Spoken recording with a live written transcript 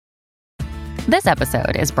This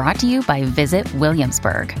episode is brought to you by Visit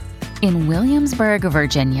Williamsburg. In Williamsburg,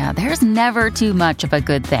 Virginia, there's never too much of a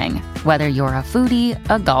good thing. Whether you're a foodie,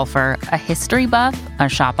 a golfer, a history buff, a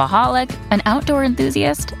shopaholic, an outdoor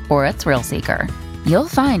enthusiast, or a thrill seeker, you'll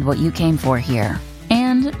find what you came for here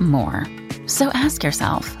and more. So ask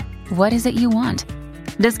yourself, what is it you want?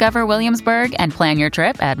 Discover Williamsburg and plan your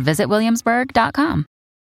trip at visitwilliamsburg.com.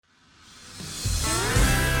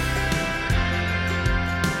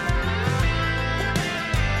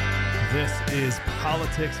 This is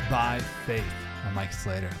Politics by Faith. I'm Mike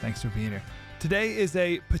Slater. Thanks for being here. Today is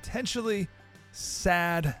a potentially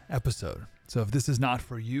sad episode. So if this is not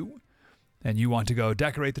for you and you want to go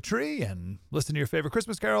decorate the tree and listen to your favorite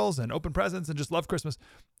Christmas carols and open presents and just love Christmas,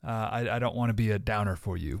 I don't want to be a downer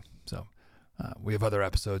for you. So we have other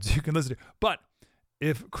episodes you can listen to. But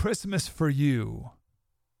if Christmas for you,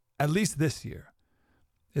 at least this year,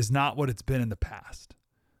 is not what it's been in the past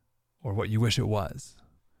or what you wish it was,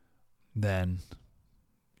 then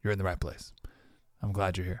you're in the right place. I'm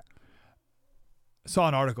glad you're here. I saw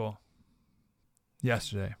an article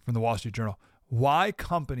yesterday from the Wall Street Journal. Why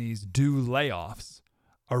companies do layoffs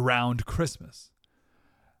around Christmas.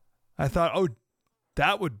 I thought,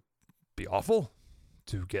 that would be awful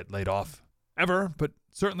to get laid off ever, but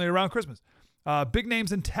certainly around Christmas. Big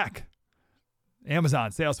names in tech,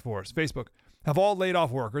 Amazon, Salesforce, Facebook, have all laid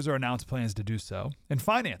off workers or announced plans to do so. In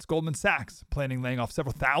finance, Goldman Sachs planning laying off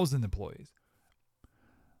several thousand employees.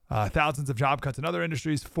 Thousands of job cuts in other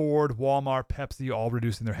industries. Ford, Walmart, Pepsi, all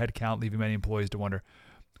reducing their headcount, leaving many employees to wonder,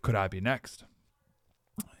 could I be next?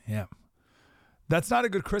 Yeah. That's not a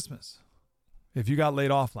good Christmas if you got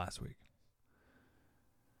laid off last week.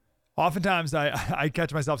 Oftentimes I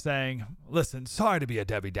catch myself saying, listen, sorry to be a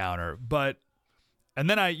Debbie Downer, and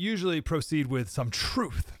then I usually proceed with some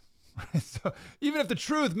truth. So even if the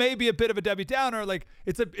truth may be a bit of a Debbie Downer, like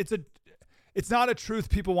it's not a truth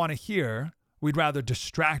people want to hear. We'd rather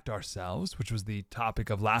distract ourselves, which was the topic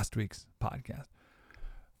of last week's podcast.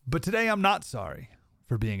 But today I'm not sorry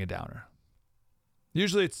for being a downer.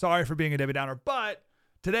 Usually it's sorry for being a Debbie Downer, but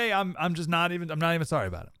today I'm not even sorry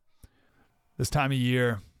about it. This time of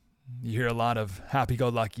year, you hear a lot of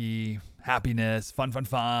happy-go-lucky, happiness,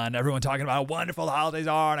 fun, everyone talking about how wonderful the holidays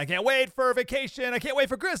are, and I can't wait for vacation, I can't wait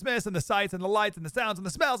for Christmas, and the sights and the lights and the sounds and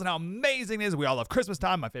the smells, and how amazing it is. We all love Christmas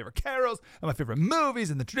time, my favorite carols, and my favorite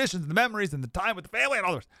movies, and the traditions and the memories, and the time with the family, and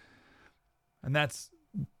all this. And that's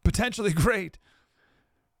potentially great.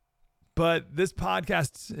 But this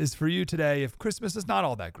podcast is for you today if Christmas is not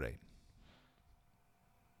all that great.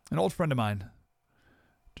 An old friend of mine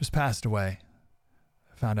just passed away.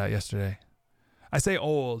 I found out yesterday. I say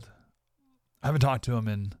old. I haven't talked to him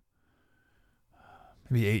in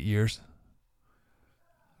maybe 8 years.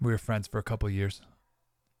 We were friends for a couple of years.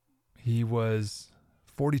 He was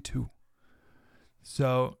 42.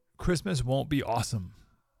 So Christmas won't be awesome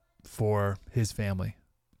for his family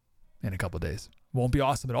in a couple of days. Won't be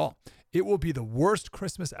awesome at all. It will be the worst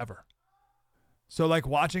Christmas ever. So like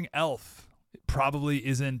watching Elf probably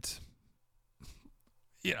isn't,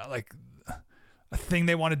 like a thing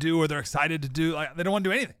they want to do or they're excited to do. Like, they don't want to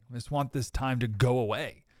do anything. They just want this time to go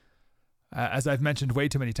away. As I've mentioned way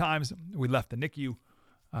too many times, we left the NICU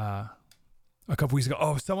a couple weeks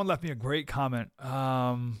ago. Someone left me a great comment.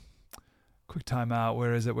 Quick timeout.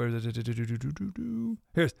 Where is it?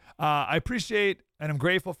 Here's. I appreciate and I'm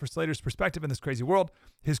grateful for Slater's perspective in this crazy world.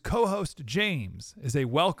 His co-host, James, is a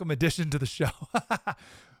welcome addition to the show. That's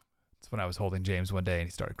when I was holding James one day and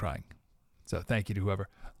he started crying. So thank you to whoever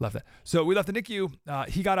left that. So we left the NICU.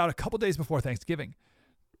 He got out a couple days before Thanksgiving.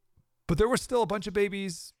 But there were still a bunch of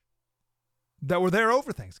babies that were there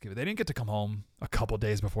over Thanksgiving. They didn't get to come home a couple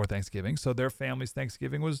days before Thanksgiving. So their family's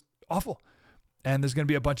Thanksgiving was awful. And there's going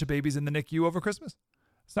to be a bunch of babies in the NICU over Christmas.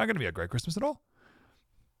 It's not going to be a great Christmas at all.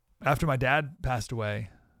 After my dad passed away,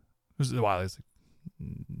 it was a while, it was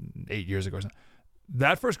like 8 years ago or something.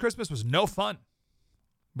 That first Christmas was no fun.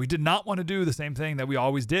 We did not want to do the same thing that we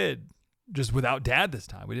always did, just without dad this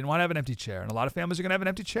time. We didn't want to have an empty chair. And a lot of families are going to have an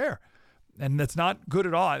empty chair. And that's not good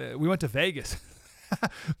at all. We went to Vegas.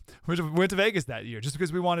 We went to Vegas that year just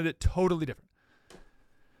because we wanted it totally different.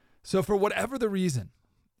 So for whatever the reason,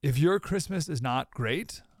 if your Christmas is not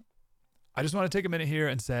great, I just want to take a minute here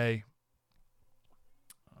and say,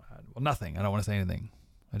 nothing. I don't want to say anything.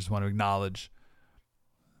 I just want to acknowledge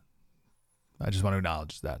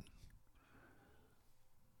that.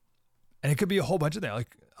 And it could be a whole bunch of things.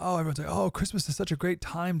 Like, everyone's like, Christmas is such a great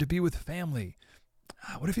time to be with family.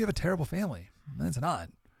 What if you have a terrible family? That's not.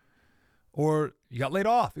 Or you got laid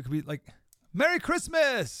off. It could be like, Merry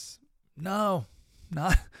Christmas. No,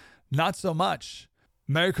 not so much.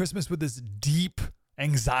 Merry Christmas with this deep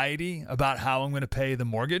anxiety about how I'm going to pay the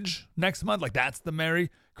mortgage next month. Like that's the Merry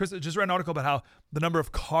Christmas. Just read an article about how the number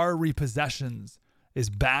of car repossessions is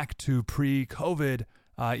back to pre-COVID,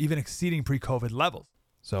 even exceeding pre-COVID levels.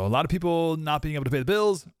 So a lot of people not being able to pay the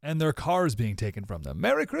bills and their cars being taken from them.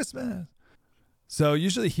 Merry Christmas. So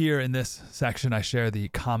usually here in this section, I share the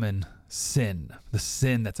common sin, the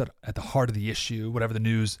sin that's at the heart of the issue, whatever the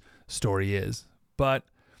news story is. But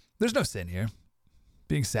there's no sin here.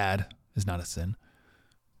 Being sad is not a sin.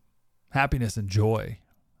 Happiness and joy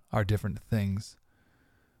are different things.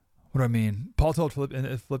 What do I mean? Paul told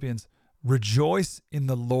Philippians, rejoice in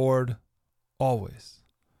the Lord always.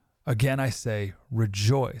 Again, I say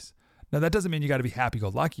rejoice. Now, that doesn't mean you got to be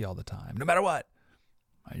happy-go-lucky all the time, no matter what.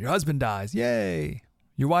 Your husband dies. Yay.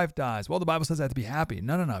 Your wife dies. Well, the Bible says I have to be happy.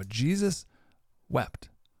 No. Jesus wept.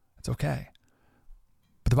 It's okay.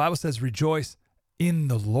 But the Bible says rejoice in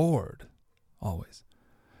the Lord always.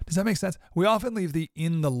 Does that make sense? We often leave the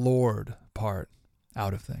in the Lord part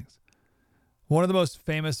out of things. One of the most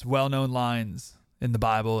famous, well-known lines in the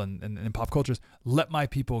Bible and in pop culture is, let my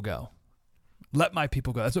people go. Let my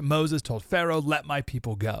people go. That's what Moses told Pharaoh, let my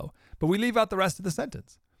people go. But we leave out the rest of the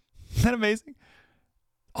sentence. Isn't that amazing?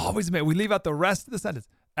 Always amazing. We leave out the rest of the sentence.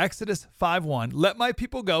 Exodus 5:1, let my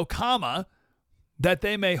people go, comma, that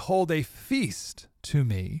they may hold a feast to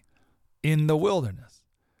me in the wilderness.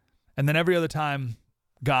 And then every other time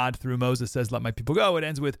God, through Moses, says, let my people go, it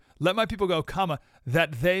ends with, let my people go, comma,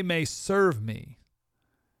 that they may serve me.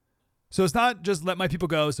 So it's not just let my people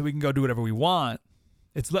go so we can go do whatever we want.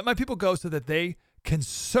 It's let my people go so that they can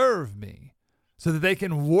serve me, so that they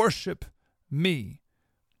can worship me.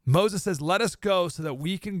 Moses says, let us go so that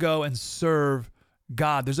we can go and serve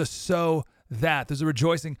God. There's a so that. There's a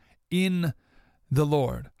rejoicing in the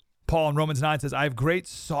Lord. Paul in Romans 9 says, I have great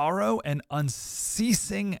sorrow and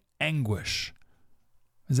unceasing anguish.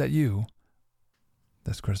 Is that you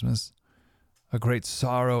this Christmas? A great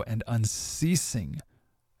sorrow and unceasing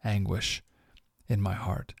anguish in my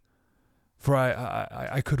heart. For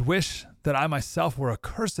I could wish that I myself were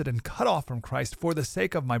accursed and cut off from Christ for the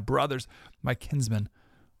sake of my brothers, my kinsmen,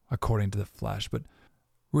 according to the flesh. But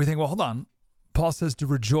we think, well, hold on. Paul says to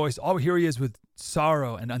rejoice. Oh, here he is with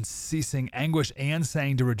sorrow and unceasing anguish and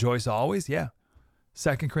saying to rejoice always. Yeah.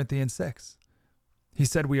 2 Corinthians 6. He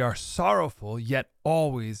said we are sorrowful, yet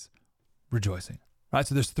always rejoicing. Right?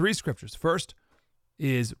 So there's three scriptures. First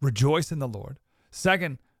is rejoice in the Lord.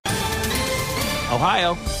 Second,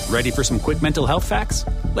 Ohio, ready for some quick mental health facts?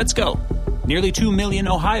 Let's go. Nearly 2 million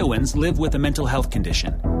Ohioans live with a mental health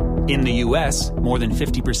condition. In the U.S., more than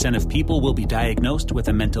 50% of people will be diagnosed with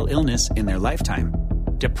a mental illness in their lifetime.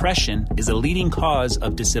 Depression is a leading cause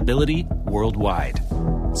of disability worldwide.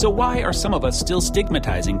 So why are some of us still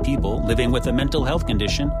stigmatizing people living with a mental health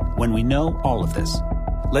condition when we know all of this?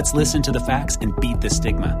 Let's listen to the facts and beat the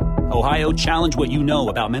stigma. Ohio, challenge what you know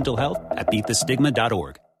about mental health at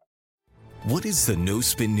beatthestigma.org. What is the No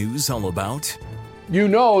Spin News all about? You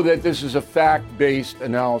know that this is a fact-based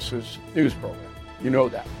analysis news program. You know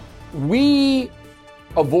that. We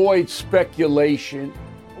avoid speculation.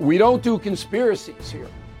 We don't do conspiracies here.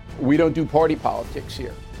 We don't do party politics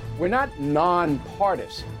here. We're not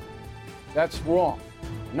nonpartisan. That's wrong.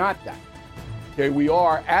 Not that. Okay, we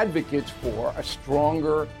are advocates for a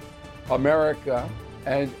stronger America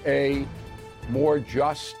and a more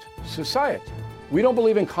just society. We don't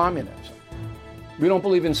believe in communism. We don't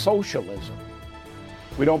believe in socialism.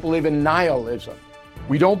 We don't believe in nihilism.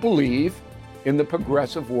 We don't believe in the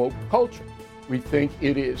progressive woke culture. We think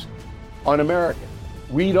it is un-American.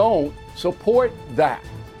 We don't support that.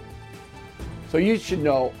 So you should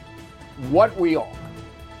know what we are,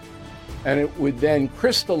 and it would then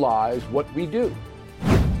crystallize what we do.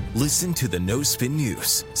 Listen to the No Spin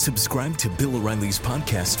News. Subscribe to Bill O'Reilly's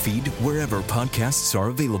podcast feed wherever podcasts are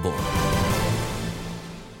available.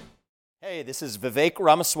 Hey, this is Vivek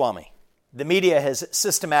Ramaswamy. The media has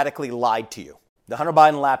systematically lied to you. The Hunter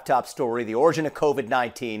Biden laptop story, the origin of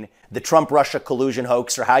COVID-19, the Trump-Russia collusion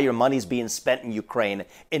hoax, or how your money's being spent in Ukraine.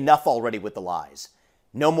 Enough already with the lies.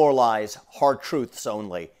 No more lies, hard truths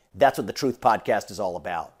only. That's what the Truth Podcast is all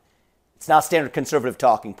about. It's not standard conservative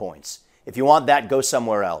talking points. If you want that, go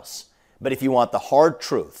somewhere else. But if you want the hard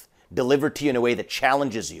truth delivered to you in a way that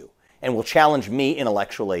challenges you and will challenge me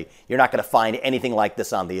intellectually, you're not going to find anything like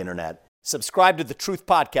this on the internet. Subscribe to the Truth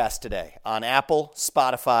Podcast today on Apple,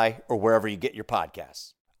 Spotify, or wherever you get your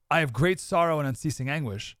podcasts. I have great sorrow and unceasing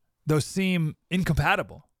anguish. Those seem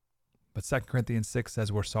incompatible. But 2 Corinthians 6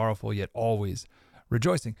 says we're sorrowful, yet always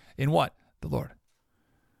rejoicing. In what? The Lord.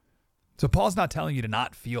 So Paul's not telling you to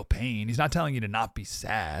not feel pain. He's not telling you to not be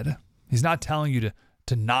sad. He's not telling you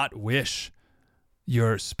to not wish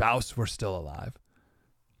your spouse were still alive.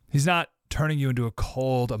 He's not turning you into a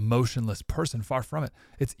cold, emotionless person. Far from it.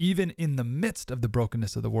 It's even in the midst of the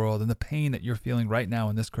brokenness of the world and the pain that you're feeling right now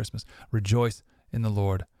in this Christmas. Rejoice in the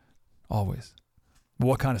Lord always. But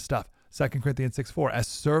what kind of stuff? 2 Corinthians 6:4, as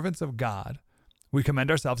servants of God, we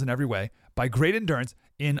commend ourselves in every way by great endurance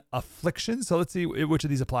in afflictions. So let's see which of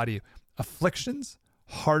these apply to you. Afflictions,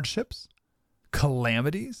 hardships,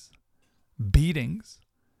 calamities, beatings,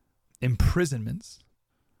 imprisonments,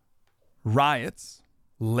 riots,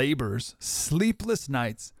 labors, sleepless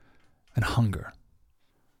nights, and hunger.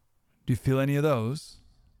 Do you feel any of those?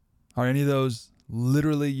 Are any of those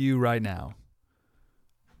literally you right now?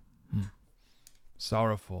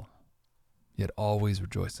 Sorrowful, yet always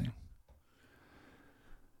rejoicing.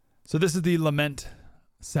 So this is the lament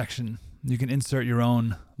section. You can insert your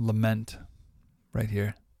own lament right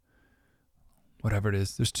here. Whatever it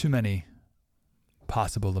is. There's too many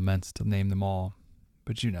possible laments to name them all.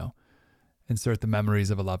 But insert the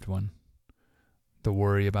memories of a loved one, the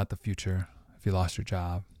worry about the future, if you lost your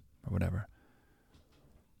job or whatever.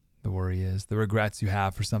 The worry is the regrets you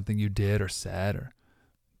have for something you did or said or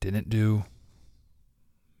didn't do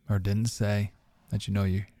or didn't say that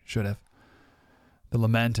you should have. The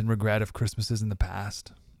lament and regret of Christmases in the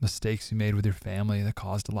past, mistakes you made with your family that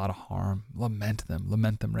caused a lot of harm. Lament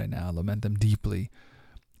them right now. Lament them deeply.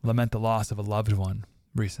 Lament the loss of a loved one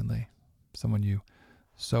recently, someone you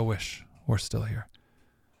so wish were still here.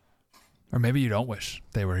 Or maybe you don't wish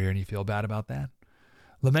they were here and you feel bad about that.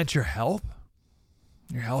 Lament your health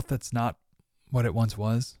that's not what it once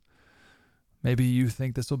was. Maybe you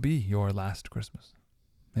think this will be your last Christmas.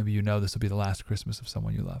 Maybe this will be the last Christmas of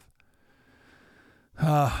someone you love.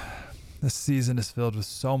 This season is filled with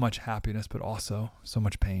so much happiness, but also so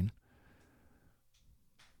much pain.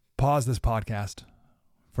 Pause this podcast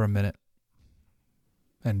for a minute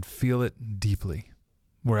and feel it deeply.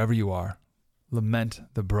 Wherever you are, lament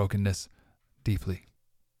the brokenness deeply.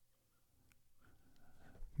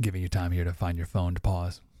 Giving you time here to find your phone to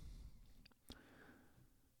pause.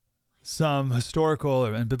 Some historical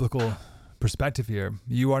and biblical perspective here.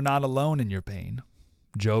 You are not alone in your pain.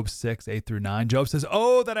 Job 6:8-9. Job says,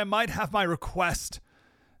 "Oh, that I might have my request,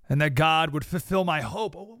 and that God would fulfill my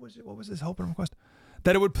hope." Oh, what was his hope and request?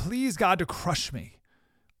 That it would please God to crush me,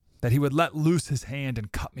 that he would let loose his hand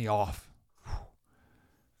and cut me off.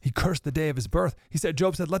 He cursed the day of his birth.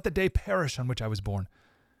 Job said, "Let the day perish on which I was born,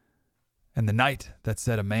 and the night that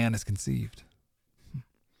said a man is conceived."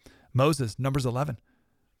 Moses, Numbers 11.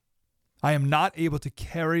 "I am not able to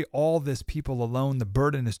carry all this people alone. The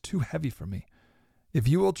burden is too heavy for me. If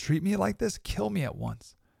you will treat me like this, kill me at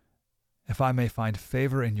once, if I may find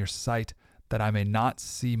favor in your sight, that I may not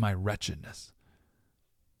see my wretchedness."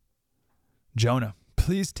 Jonah,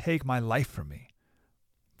 "Please take my life from me,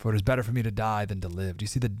 for it is better for me to die than to live." Do you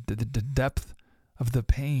see the depth of the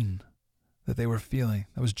pain that they were feeling?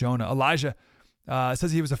 That was Jonah. Elijah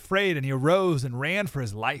says he was afraid and he arose and ran for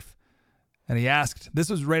his life. And he asked, this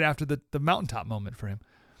was right after the mountaintop moment for him.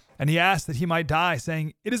 And he asked that he might die,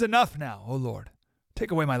 saying, "It is enough now, O Lord. Take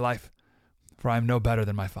away my life, for I am no better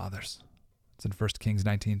than my fathers." It's in 1 Kings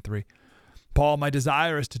 19:3. Paul, "My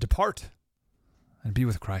desire is to depart and be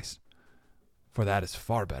with Christ, for that is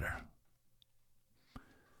far better."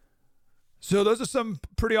 So those are some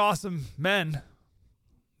pretty awesome men.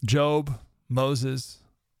 Job, Moses,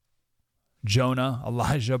 Jonah,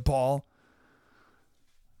 Elijah, Paul.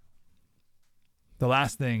 The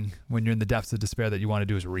last thing when you're in the depths of despair that you want to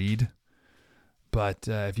do is read. But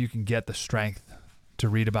if you can get the strength to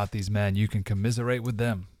read about these men, you can commiserate with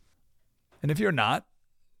them. And if you're not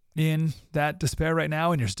in that despair right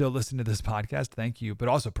now and you're still listening to this podcast, thank you. But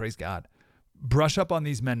also praise God. Brush up on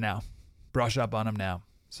these men now. Brush up on them now,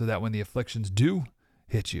 so that when the afflictions do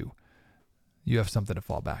hit you, you have something to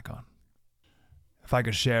fall back on. If I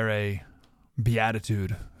could share a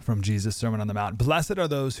beatitude from Jesus' Sermon on the Mount: "Blessed are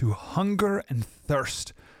those who hunger and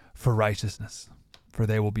thirst for righteousness, for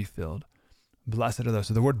they will be filled." Blessed are those.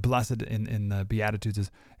 So the word blessed in the Beatitudes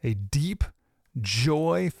is a deep,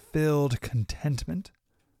 joy-filled contentment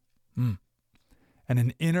and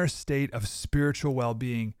an inner state of spiritual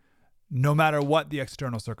well-being, no matter what the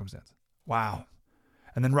external circumstance. Wow.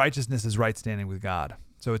 And then righteousness is right standing with God.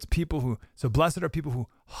 So blessed are people who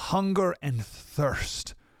hunger and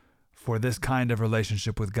thirst for this kind of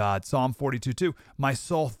relationship with God. Psalm 42:2, "My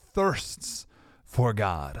soul thirsts for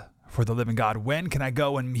God, for the living God. When can I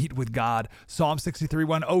go and meet with God?" Psalm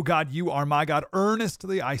 63:1, "Oh God, you are my God.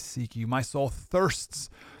 Earnestly I seek you. My soul thirsts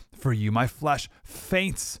for you. My flesh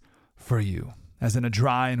faints for you, as in a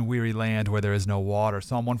dry and weary land where there is no water."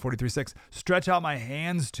 Psalm 143:6, "Stretch out my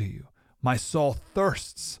hands to you. My soul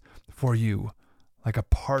thirsts for you like a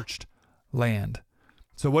parched land."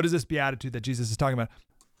 So what is this beatitude that Jesus is talking about?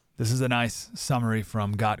 This is a nice summary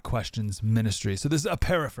from Got Questions Ministry. So this is a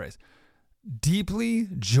paraphrase. Deeply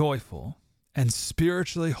joyful and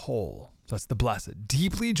spiritually whole. So that's the blessed.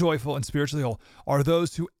 Deeply joyful and spiritually whole are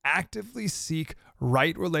those who actively seek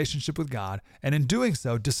right relationship with God, and in doing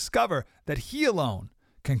so discover that He alone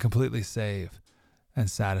can completely save and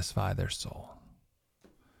satisfy their soul.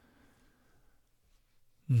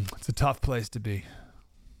 It's a tough place to be.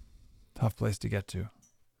 Tough place to get to.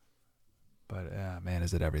 But man,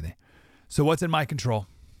 is it everything. So what's in my control?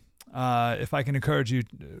 If I can encourage you,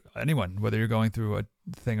 anyone, whether you're going through a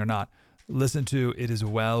thing or not, listen to It Is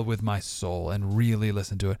Well With My Soul and really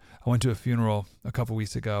listen to it. I went to a funeral a couple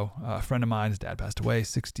weeks ago. A friend of mine, his dad passed away,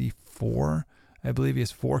 64. I believe he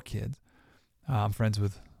has 4 kids. I'm friends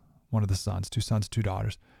with one of the sons, 2 sons, 2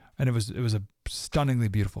 daughters. And it was a stunningly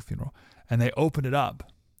beautiful funeral. And they opened it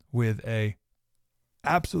up with a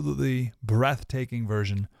absolutely breathtaking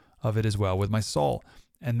version of It Is Well With My Soul.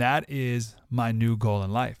 And that is my new goal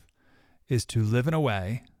in life, is to live in a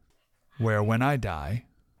way where when I die,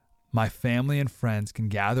 my family and friends can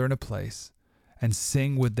gather in a place and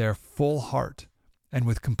sing with their full heart and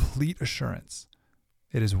with complete assurance,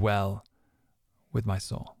 it is well with my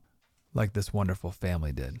soul, like this wonderful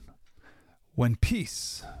family did. When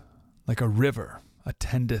peace, like a river,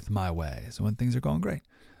 attendeth my ways, when things are going great.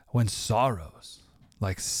 When sorrows,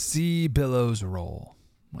 like sea billows roll,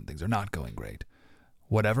 when things are not going great.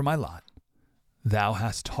 Whatever my lot, thou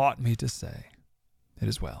hast taught me to say, it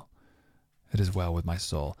is well. It is well with my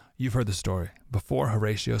soul. You've heard the story before.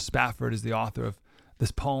 Horatio Spafford is the author of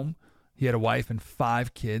this poem. He had a wife and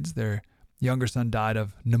 5 kids. Their younger son died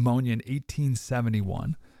of pneumonia in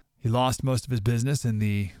 1871. He lost most of his business in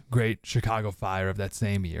the Great Chicago Fire of that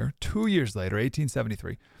same year. 2 years later,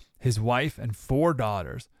 1873, his wife and 4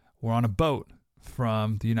 daughters were on a boat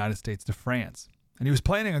from the United States to France. And he was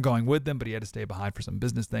planning on going with them, but he had to stay behind for some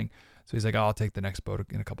business thing. So he's like, I'll take the next boat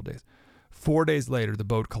in a couple days. 4 days later, the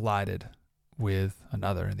boat collided with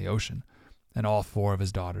another in the ocean, and all 4 of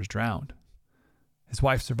his daughters drowned. His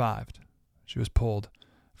wife survived. She was pulled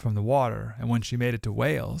from the water, and when she made it to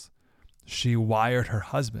Wales, she wired her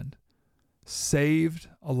husband, saved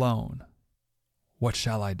alone, what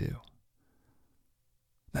shall I do?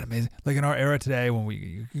 Isn't that amazing? Like in our era today, when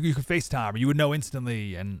you could FaceTime, or you would know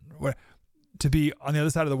instantly, and to be on the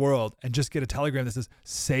other side of the world and just get a telegram that says,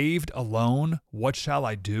 saved alone, what shall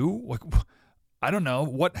I do? Like, I don't know.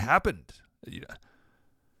 What happened?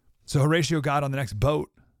 So Horatio got on the next boat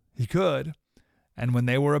he could, and when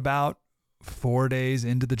they were about 4 days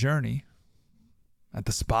into the journey, at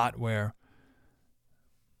the spot where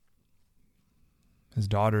his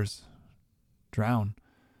daughters drowned,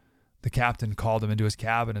 the captain called him into his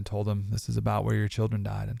cabin and told him, this is about where your children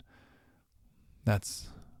died. And that's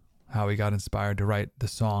how he got inspired to write the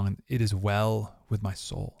song, It Is Well With My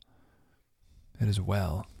Soul. It is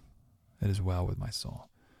well with my soul.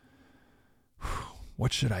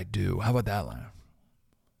 What should I do? How about that line?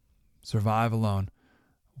 Survive alone.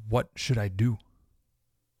 What should I do?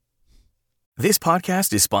 This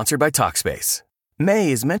podcast is sponsored by Talkspace.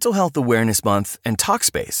 May is Mental Health Awareness Month, and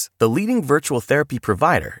Talkspace, the leading virtual therapy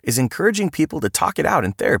provider, is encouraging people to talk it out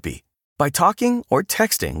in therapy. By talking or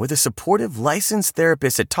texting with a supportive licensed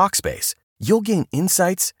therapist at Talkspace, you'll gain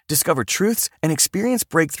insights, discover truths, and experience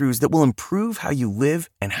breakthroughs that will improve how you live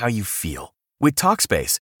and how you feel. With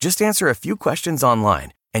Talkspace, just answer a few questions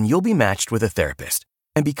online, and you'll be matched with a therapist.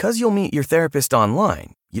 And because you'll meet your therapist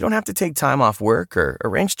online, you don't have to take time off work or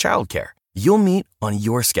arrange childcare. You'll meet on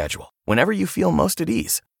your schedule, whenever you feel most at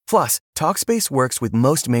ease. Plus, Talkspace works with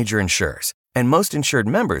most major insurers, and most insured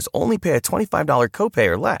members only pay a $25 copay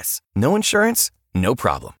or less. No insurance? No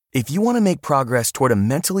problem. If you want to make progress toward a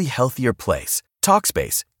mentally healthier place,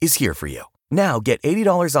 Talkspace is here for you. Now get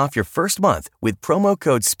 $80 off your first month with promo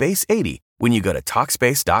code SPACE80 when you go to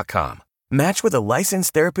Talkspace.com. Match with a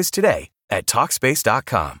licensed therapist today at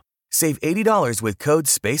Talkspace.com. Save $80 with code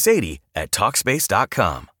SPACE80 at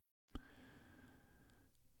Talkspace.com.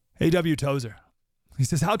 A.W. Tozer, he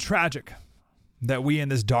says, how tragic that we in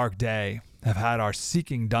this dark day have had our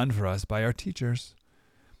seeking done for us by our teachers.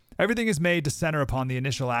 Everything is made to center upon the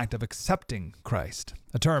initial act of accepting Christ,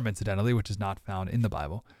 a term, incidentally, which is not found in the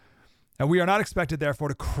Bible. And we are not expected, therefore,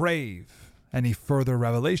 to crave any further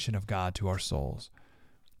revelation of God to our souls.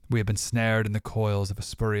 We have been snared in the coils of a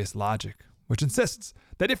spurious logic, which insists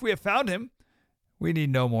that if we have found him, we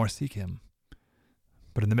need no more seek him.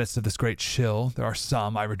 But in the midst of this great chill, there are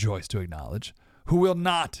some, I rejoice to acknowledge, who will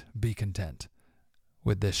not be content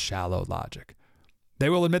with this shallow logic. They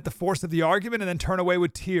will admit the force of the argument and then turn away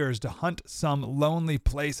with tears to hunt some lonely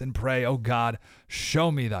place and pray, "O God,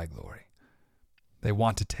 show me thy glory." They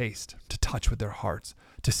want to taste, to touch with their hearts,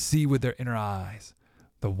 to see with their inner eyes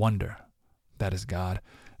the wonder that is God.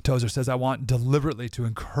 Tozer says, I want deliberately to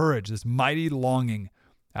encourage this mighty longing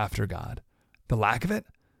after God. The lack of it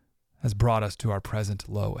has brought us to our present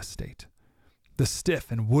low estate. The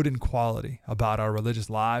stiff and wooden quality about our religious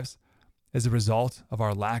lives is a result of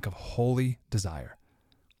our lack of holy desire.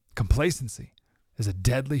 Complacency is a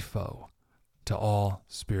deadly foe to all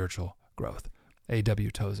spiritual growth.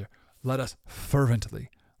 A.W. Tozer. Let us fervently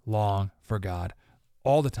long for God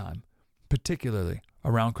all the time, particularly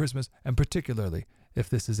around Christmas, and particularly if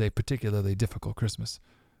this is a particularly difficult Christmas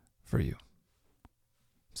for you.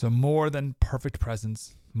 So more than perfect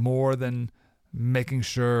presents, more than making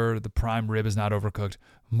sure the prime rib is not overcooked,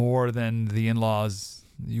 more than the in-laws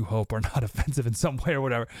you hope are not offensive in some way or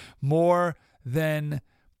whatever, more than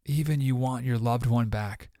even you want your loved one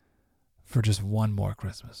back for just one more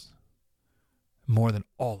Christmas. More than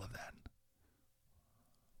all of that,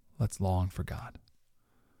 let's long for God.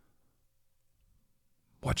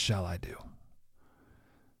 What shall I do?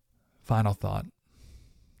 Final thought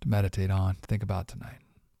to meditate on, to think about tonight.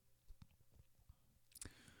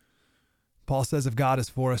 Paul says, if God is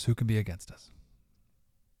for us, who can be against us?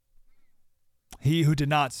 He who did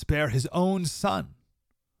not spare his own son,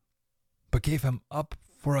 but gave him up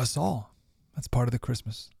for us all. That's part of the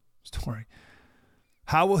Christmas story.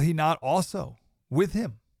 How will he not also, with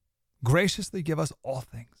him, graciously give us all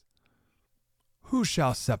things? Who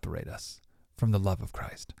shall separate us from the love of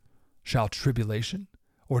Christ? Shall tribulation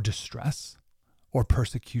or distress or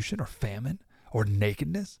persecution or famine or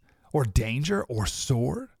nakedness or danger or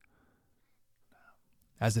sword?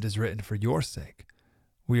 As it is written, for your sake,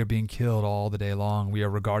 we are being killed all the day long. We are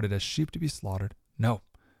regarded as sheep to be slaughtered. No.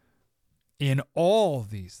 In all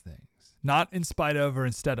these things, not in spite of or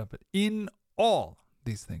instead of, but in all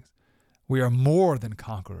these things, we are more than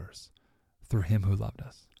conquerors through him who loved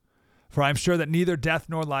us. For I am sure that neither death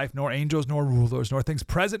nor life, nor angels nor rulers, nor things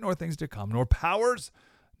present nor things to come, nor powers,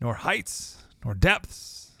 nor heights, nor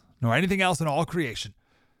depths, nor anything else in all creation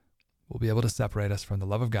will be able to separate us from the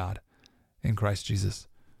love of God in Christ Jesus,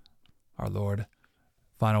 our Lord.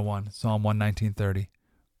 Final one, Psalm 119:30.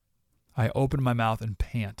 I open my mouth and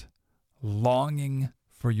pant, longing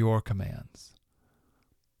for your commands.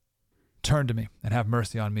 Turn to me and have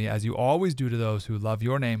mercy on me, as you always do to those who love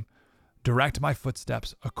your name. Direct my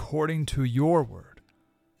footsteps according to your word.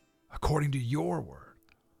 According to your word.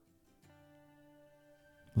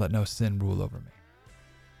 Let no sin rule over me.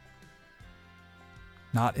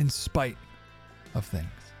 Not in spite of things,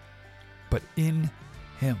 but in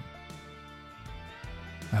him.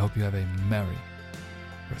 I hope you have a Merry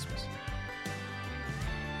Christmas.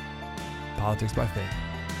 Politics by Faith,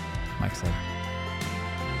 Mike Slater.